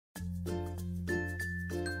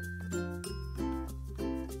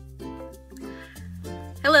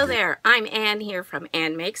Hello there, I'm Ann here from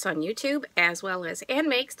Annmakes on YouTube, as well as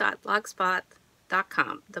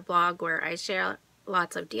annmakes.blogspot.com, the blog where I share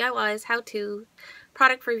lots of DIYs, how-to,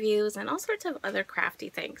 product reviews, and all sorts of other crafty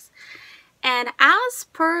things. And as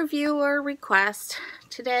per viewer request,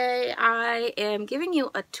 today I am giving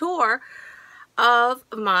you a tour of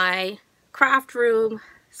my craft room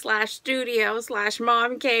slash studio slash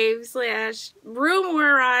mom cave slash room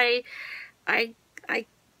where I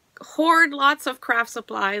hoard lots of craft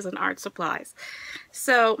supplies and art supplies.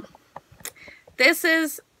 So this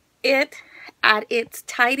is it at its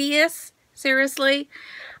tidiest. Seriously,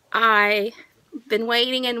 I've been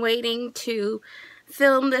waiting and waiting to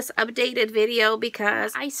film this updated video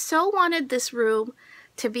because I so wanted this room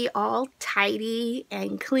to be all tidy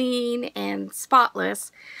and clean and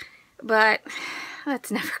spotless, but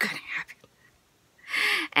that's never gonna happen.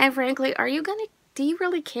 And frankly, do you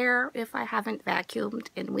really care if I haven't vacuumed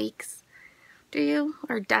in weeks? Do you?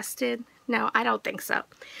 Or dusted? No, I don't think so.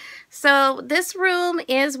 So this room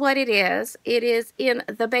is what it is. It is in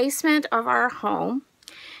the basement of our home.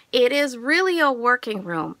 It is really a working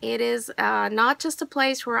room. It is not just a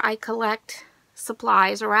place where I collect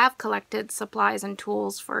supplies, or have collected supplies and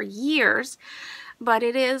tools for years, but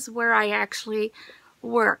it is where I actually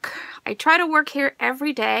work. I try to work here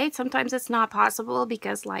every day. Sometimes it's not possible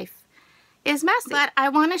because life is messy. But I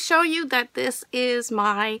want to show you that this is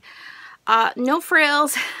my no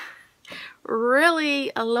frills,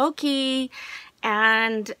 really low-key,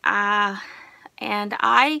 and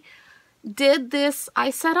I did this. I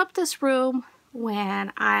set up this room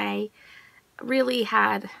when I really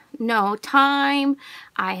had no time.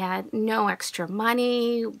 I had no extra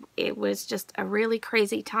money. It was just a really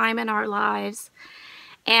crazy time in our lives,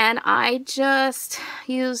 and I just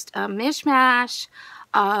used a mishmash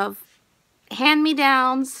of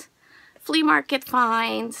hand-me-downs, flea market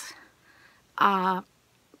finds,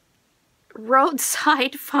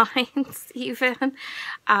 roadside finds, even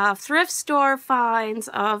thrift store finds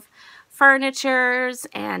of furnitures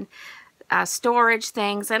and storage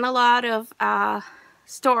things, and a lot of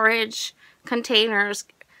storage containers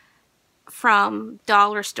from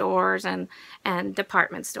dollar stores and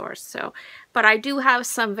department stores. So, but I do have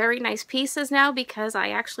some very nice pieces now because I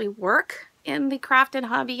actually work in the craft and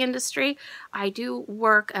hobby industry. I do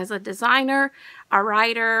work as a designer, a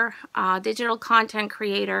writer, a digital content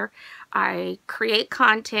creator. I create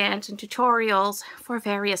content and tutorials for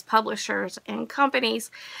various publishers and companies.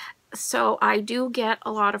 So I do get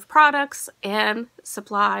a lot of products and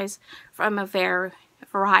supplies from a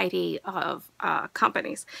variety of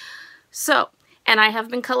companies. So, and I have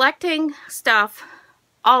been collecting stuff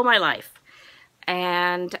all my life.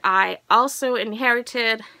 And I also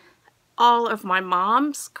inherited all of my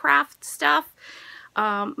mom's craft stuff.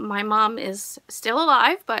 My mom is still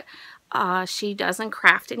alive, but she doesn't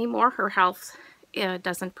craft anymore. Her health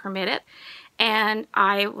doesn't permit it. And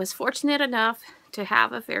I was fortunate enough to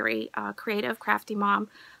have a very creative, crafty mom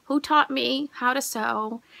who taught me how to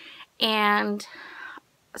sew. And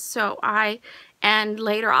so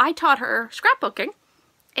later I taught her scrapbooking.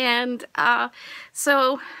 And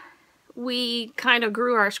so we kind of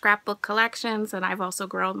grew our scrapbook collections, and I've also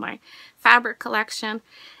grown my fabric collection,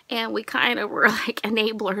 and we kind of were like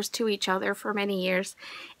enablers to each other for many years.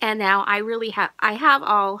 And now I have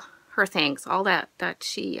all her things, all that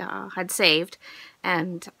she had saved,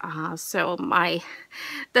 and so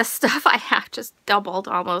the stuff I have just doubled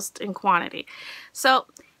almost in quantity. So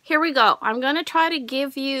here we go. I'm going to try to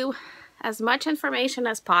give you as much information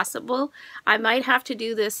as possible. I might have to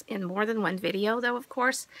do this in more than one video though, of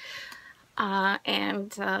course. Yeah,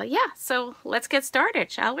 so let's get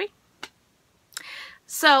started, shall we?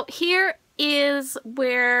 So here is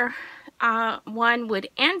where one would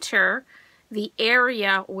enter the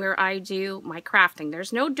area where I do my crafting.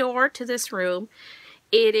 There's no door to this room.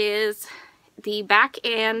 It is the back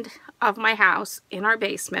end of my house in our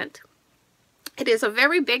basement. It is a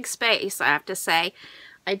very big space, I have to say.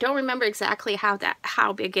 I don't remember exactly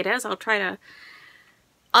how big it is. I'll try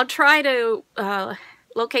to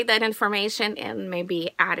locate that information and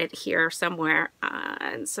maybe add it here somewhere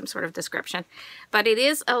in some sort of description. But it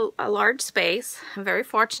is a large space. I'm very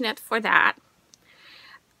fortunate for that.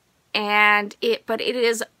 And but it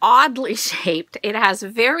is oddly shaped. It has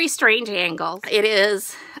very strange angles. It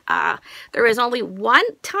is there is only one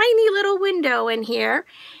tiny little window in here,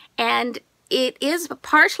 and it is a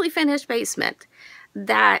partially finished basement.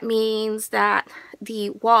 That means that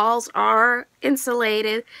the walls are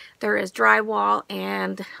insulated. There is drywall,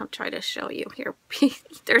 and I'll try to show you here.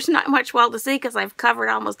 There's not much wall to see because I've covered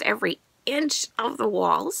almost every inch of the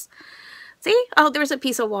walls. See? Oh, there's a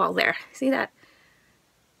piece of wall there. See that?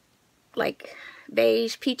 Like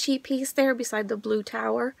beige peachy piece there beside the blue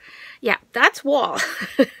tower. Yeah, that's wall.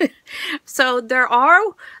 So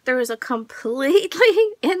there is a completely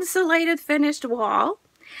insulated finished wall.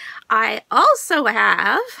 I also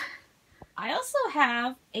have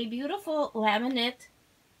a beautiful laminate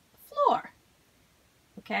floor.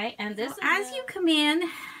 Okay, and this as you come in,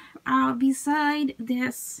 beside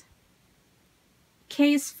this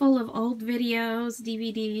case full of old videos,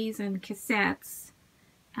 DVDs, and cassettes,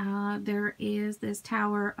 there is this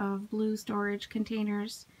tower of blue storage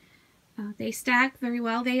containers. They stack very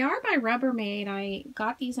well. They are by Rubbermaid. I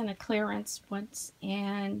got these in a clearance once,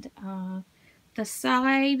 and the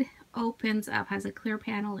side opens up, has a clear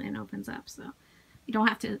panel and opens up, so you don't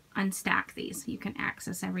have to unstack these. You can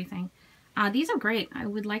access everything. These are great. I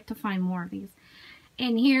would like to find more of these.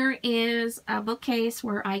 And here is a bookcase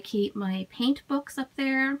where I keep my paint books up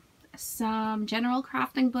there, some general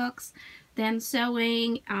crafting books, then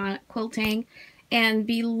sewing, quilting, and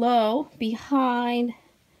behind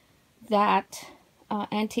that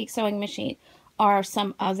antique sewing machine are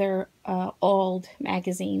some other old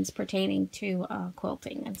magazines pertaining to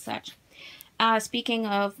quilting and such. Speaking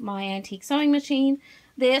of my antique sewing machine,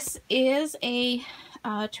 this is a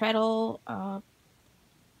treadle,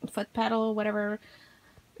 foot pedal, whatever,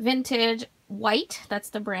 vintage white. That's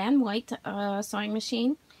the brand, white sewing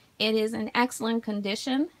machine. It is in excellent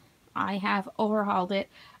condition. I have overhauled it,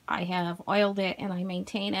 I have oiled it, and I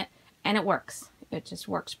maintain it, and it works. It just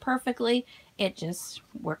works perfectly. It just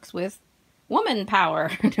works with woman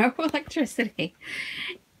power, no electricity.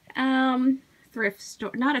 Thrift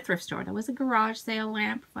store, not a thrift store, that was a garage sale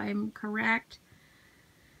lamp, if I'm correct.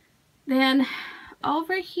 Then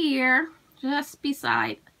over here, just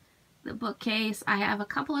beside the bookcase, I have a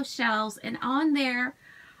couple of shelves, and on there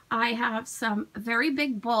I have some very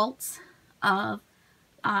big bolts of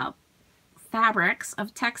fabrics,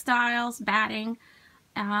 of textiles, batting,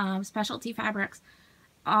 specialty fabrics,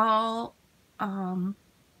 all from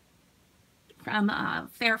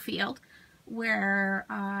Fairfield, where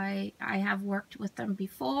I have worked with them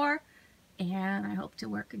before, and I hope to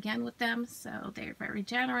work again with them. So they're very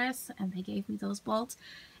generous, and they gave me those bolts.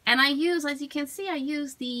 And I use, as you can see, I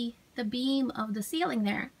use the beam of the ceiling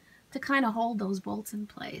there to kind of hold those bolts in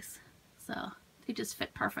place. So they just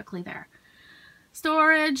fit perfectly there.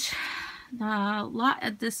 Storage,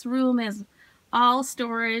 this room is all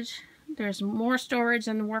storage. There's more storage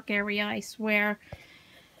in the work area, I swear.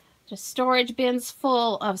 Just storage bins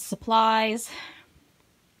full of supplies,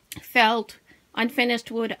 felt,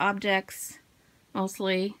 unfinished wood objects,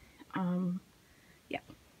 mostly.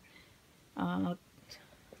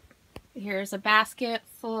 Here's a basket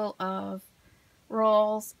full of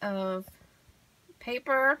rolls of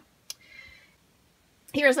paper.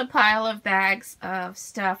 Here's a pile of bags of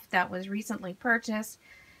stuff that was recently purchased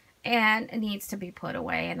and it needs to be put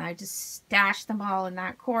away, and I just stashed them all in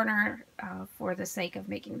that corner for the sake of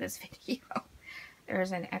making this video.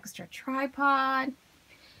 There's an extra tripod.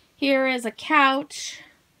 Here is a couch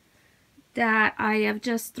that I have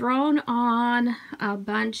just thrown on a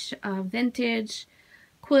bunch of vintage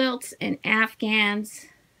quilts and afghans,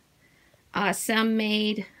 some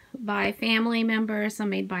made by family members,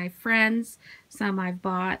 some made by friends, some I've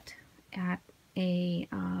bought at a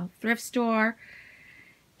thrift store.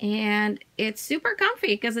 And it's super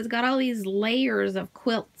comfy because it's got all these layers of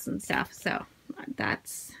quilts and stuff. So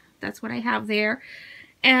that's what I have there.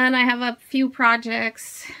 And I have a few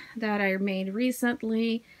projects that I made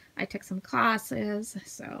recently. I took some classes,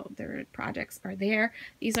 so their projects are there.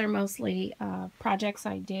 These are mostly projects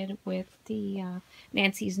I did with the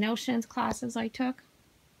Nancy's Notions classes I took.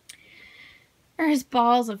 There's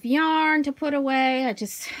balls of yarn to put away.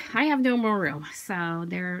 I have no more room, so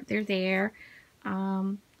they're there.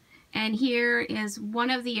 And here is one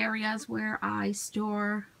of the areas where I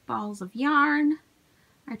store balls of yarn.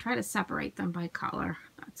 I try to separate them by color.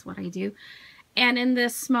 That's what I do. And in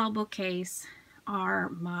this small bookcase are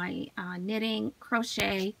my knitting,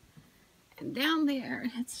 crochet, and down there,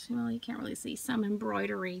 well, you can't really see, some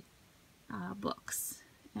embroidery books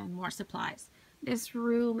and more supplies. This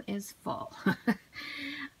room is full,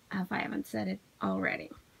 if I haven't said it already.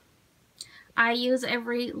 I use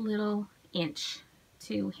every little inch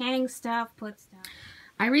to hang stuff, put stuff.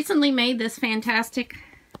 I recently made this fantastic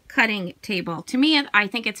cutting table. To me, I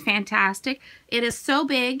think it's fantastic. It is so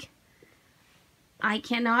big, I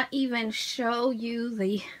cannot even show you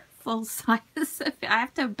the full size. I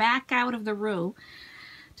have to back out of the room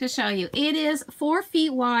to show you. It is 4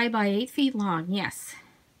 feet wide by 8 feet long. Yes.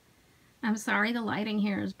 I'm sorry, the lighting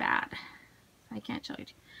here is bad. I can't show you.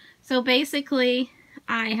 So basically,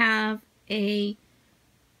 I have a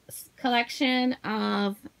collection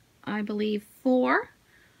of, I believe, four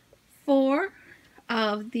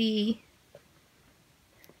of the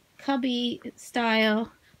cubby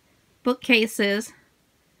style bookcases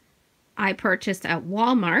I purchased at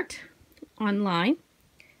Walmart online,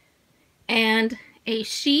 and a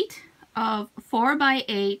sheet of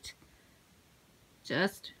 4x8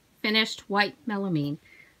 just finished white melamine,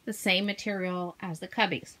 the same material as the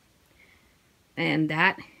cubbies. And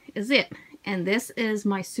that is it. And this is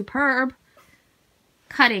my superb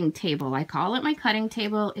cutting table. I call it my cutting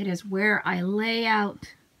table. It is where I lay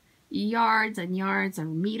out yards and yards or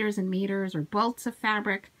meters and meters or bolts of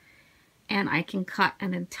fabric, and I can cut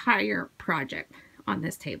an entire project on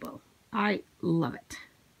this table. I love it.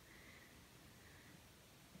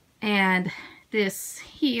 And this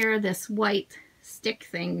here, this white stick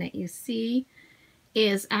thing that you see,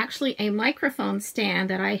 is actually a microphone stand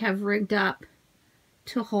that I have rigged up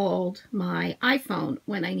to hold my iPhone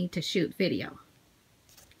when I need to shoot video.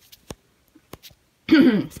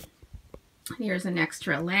 Here's an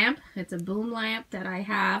extra lamp. It's a boom lamp that I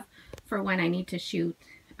have for when I need to shoot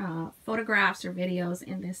photographs or videos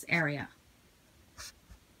in this area.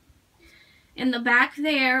 In the back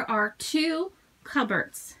there are two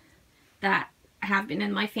cupboards that have been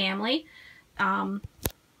in my family.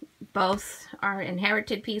 Both are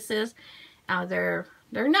inherited pieces. They're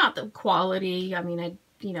not the quality. I mean,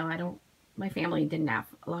 my family didn't have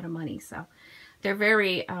a lot of money, so they're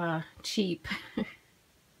very cheap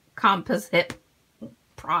composite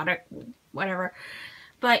product, whatever.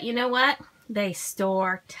 But you know what? They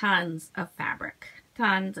store tons of fabric,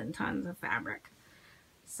 tons and tons of fabric.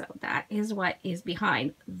 So that is what is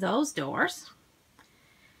behind those doors.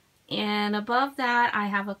 And above that, I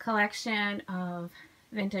have a collection of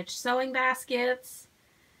vintage sewing baskets.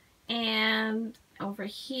 And over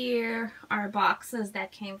here are boxes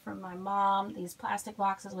that came from my mom, these plastic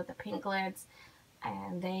boxes with the pink lids.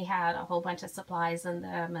 And they had a whole bunch of supplies in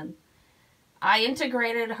them. And I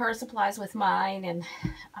integrated her supplies with mine and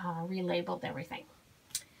relabeled everything.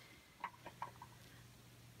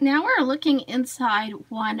 Now we're looking inside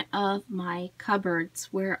one of my cupboards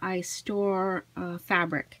where I store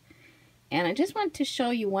fabric. And I just want to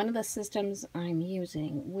show you one of the systems I'm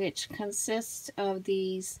using, which consists of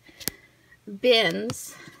these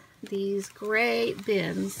bins, these gray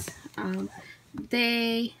bins.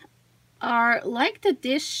 They are like the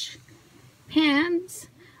dish pans,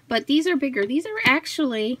 but these are bigger. These are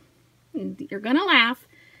actually, you're gonna laugh,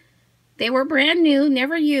 they were brand new,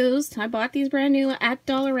 never used. I bought these brand new at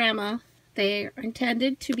Dollarama. They are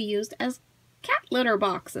intended to be used as cat litter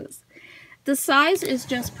boxes. The size is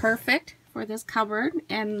just perfect for this cupboard,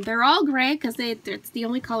 and they're all gray because it's the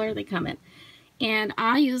only color they come in. And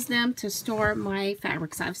I use them to store my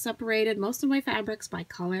fabrics. I've separated most of my fabrics by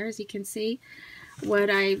color, as you can see. What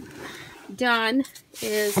I've done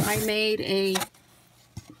is I made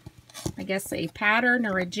I guess a pattern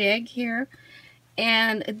or a jig here,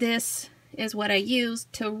 and this is what I use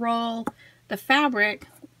to roll the fabric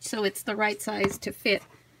so it's the right size to fit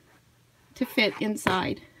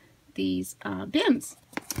inside these bins.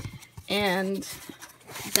 And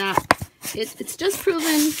that it's just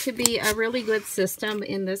proven to be a really good system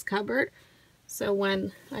in this cupboard. So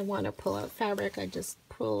when I want to pull out fabric, I just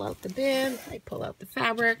pull out the bin, I pull out the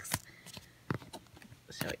fabrics.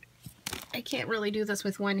 So I can't really do this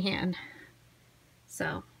with one hand.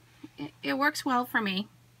 So it works well for me.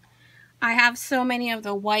 I have so many of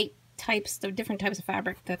the white types, the different types of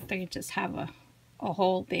fabric, that they just have a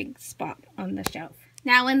whole big spot on the shelf.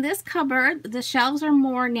 Now in this cupboard, the shelves are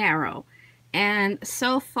more narrow. And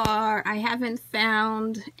so far, I haven't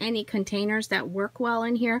found any containers that work well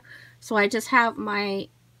in here. So I just have my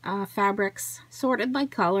fabrics sorted by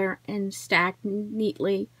color and stacked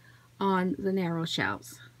neatly on the narrow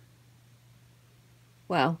shelves.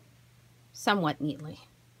 Well, somewhat neatly.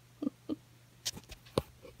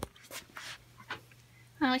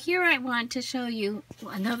 Well, here I want to show you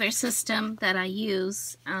another system that I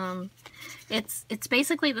use. It's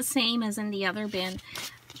basically the same as in the other bin,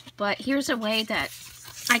 but here's a way that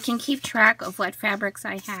I can keep track of what fabrics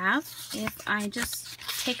I have. If I just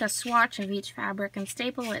take a swatch of each fabric and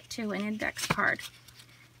staple it to an index card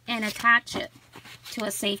and attach it to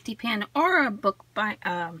a safety pin or a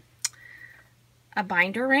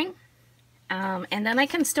binder ring, and then I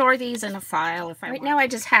can store these in a file if I want. Right now I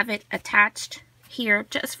just have it attached here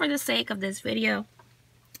just for the sake of this video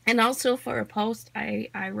and also for a post I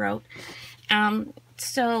wrote,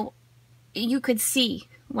 so you could see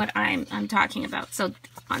what I'm talking about. So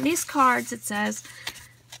on these cards it says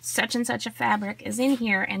such and such a fabric is in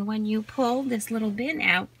here, and when you pull this little bin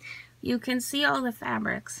out, you can see all the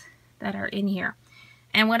fabrics that are in here.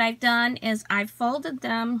 And what I've done is I've folded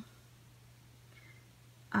them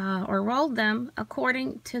or rolled them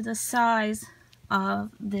according to the size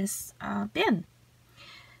of this bin.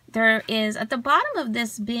 There is, at the bottom of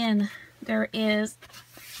this bin, there is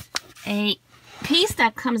a piece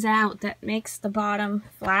that comes out that makes the bottom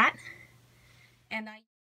flat, and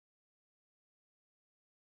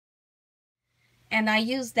I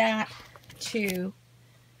use that to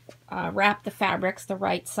wrap the fabrics the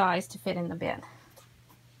right size to fit in the bin.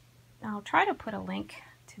 I'll try to put a link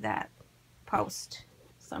to that post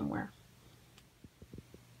somewhere.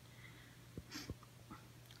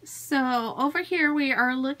 So over here we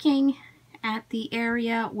are looking at the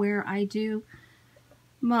area where I do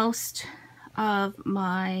most of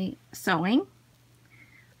my sewing.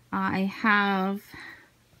 I have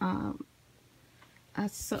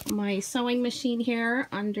my sewing machine here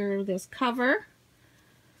under this cover,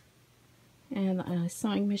 and a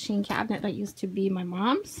sewing machine cabinet that used to be my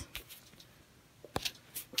mom's.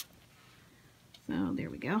 So there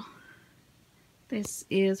we go. This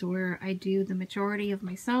is where I do the majority of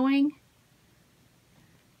my sewing.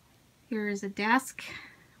 Here is a desk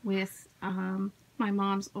with my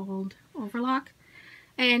mom's old overlock,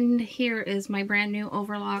 and here is my brand new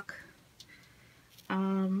overlock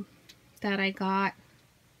that I got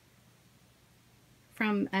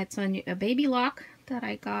from, it's a baby lock that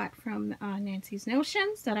I got from Nancy's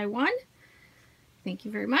Notions that I won. Thank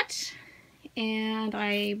you very much. And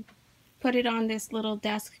I put it on this little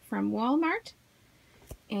desk from Walmart.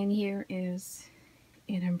 And here is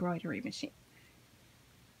an embroidery machine.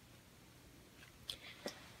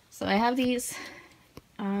 So I have these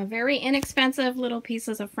very inexpensive little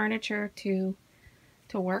pieces of furniture to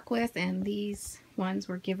work with, and these ones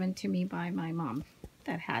were given to me by my mom.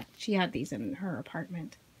 She had these in her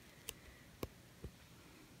apartment.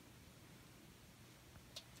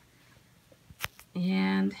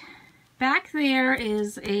 And back there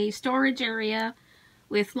is a storage area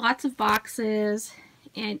with lots of boxes,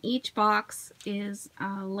 and each box is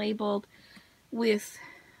labeled with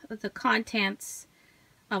the contents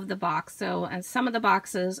of the box. So, and some of the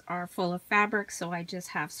boxes are full of fabric, so I just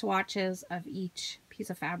have swatches of each piece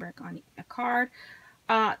of fabric on a card.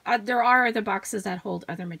 There are other boxes that hold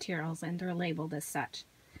other materials, and they're labeled as such.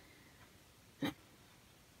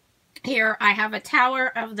 Here I have a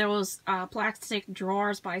tower of those plastic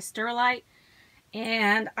drawers by Sterlite,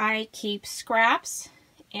 and I keep scraps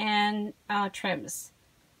and trims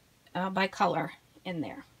by color in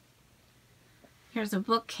there. Here's a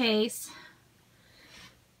bookcase.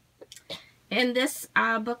 In this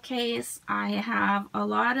bookcase, I have a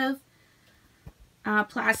lot of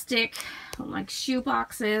plastic, like shoe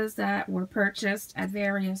boxes that were purchased at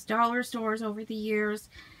various dollar stores over the years.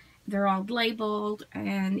 They're all labeled,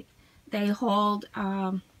 and they hold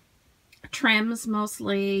trims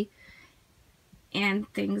mostly,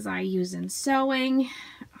 and things I use in sewing,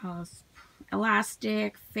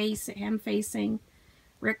 elastic, hem facing,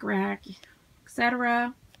 rickrack,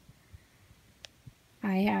 etc.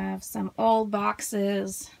 I have some old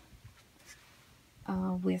boxes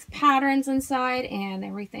with patterns inside, and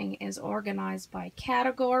everything is organized by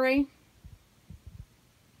category.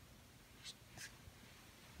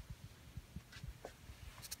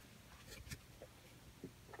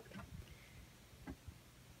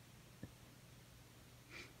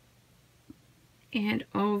 And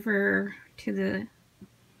over to the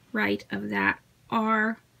right of that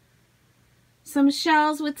are some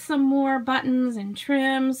shells with some more buttons and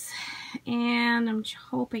trims, and I'm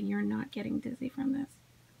hoping you're not getting dizzy from this.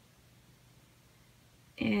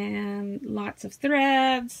 And lots of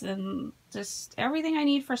threads and just everything I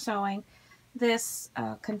need for sewing. This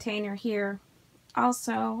container here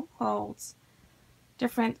also holds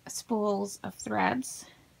different spools of threads.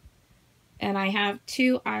 And I have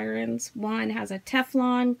two irons. One has a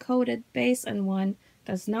Teflon coated base and one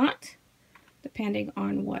does not, depending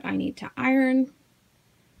on what I need to iron.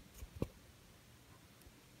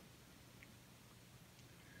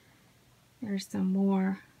 There's some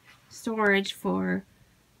more storage for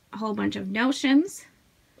a whole bunch of notions.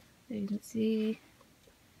 You can see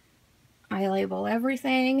I label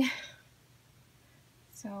everything,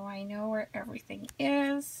 so I know where everything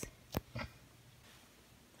is.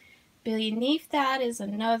 Beneath that is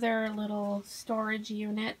another little storage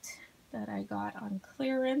unit that I got on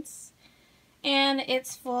clearance, and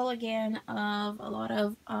it's full again of a lot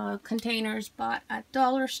of containers bought at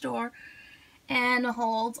dollar store, and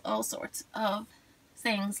holds all sorts of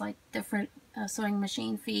things like different sewing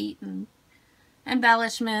machine feet and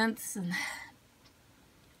embellishments and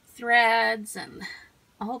threads and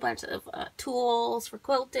a whole bunch of tools for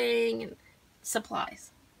quilting and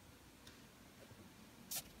supplies.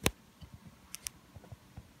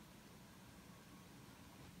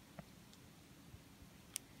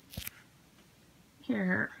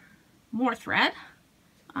 here, more thread.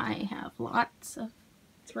 I have lots of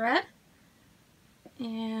thread,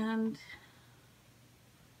 and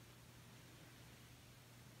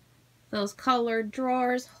those colored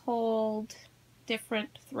drawers hold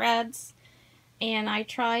different threads, and I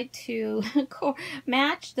tried to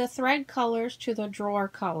match the thread colors to the drawer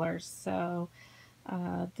colors. So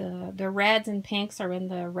the reds and pinks are in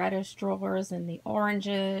the reddish drawers, and the orange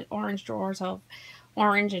drawers have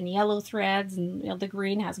orange and yellow threads, and, you know, the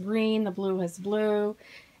green has green, the blue has blue,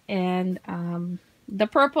 and the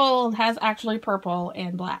purple has actually purple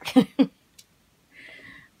and black.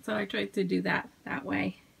 So I tried to do that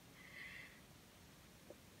way.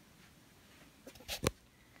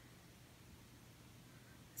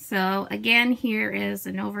 So again, here is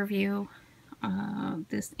an overview of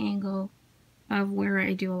this angle of where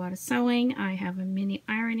I do a lot of sewing. I have a mini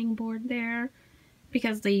ironing board there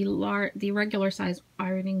because the regular size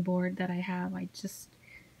ironing board that I have, I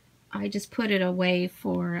just put it away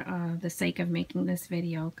for the sake of making this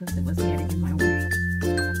video because it was getting in my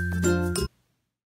way.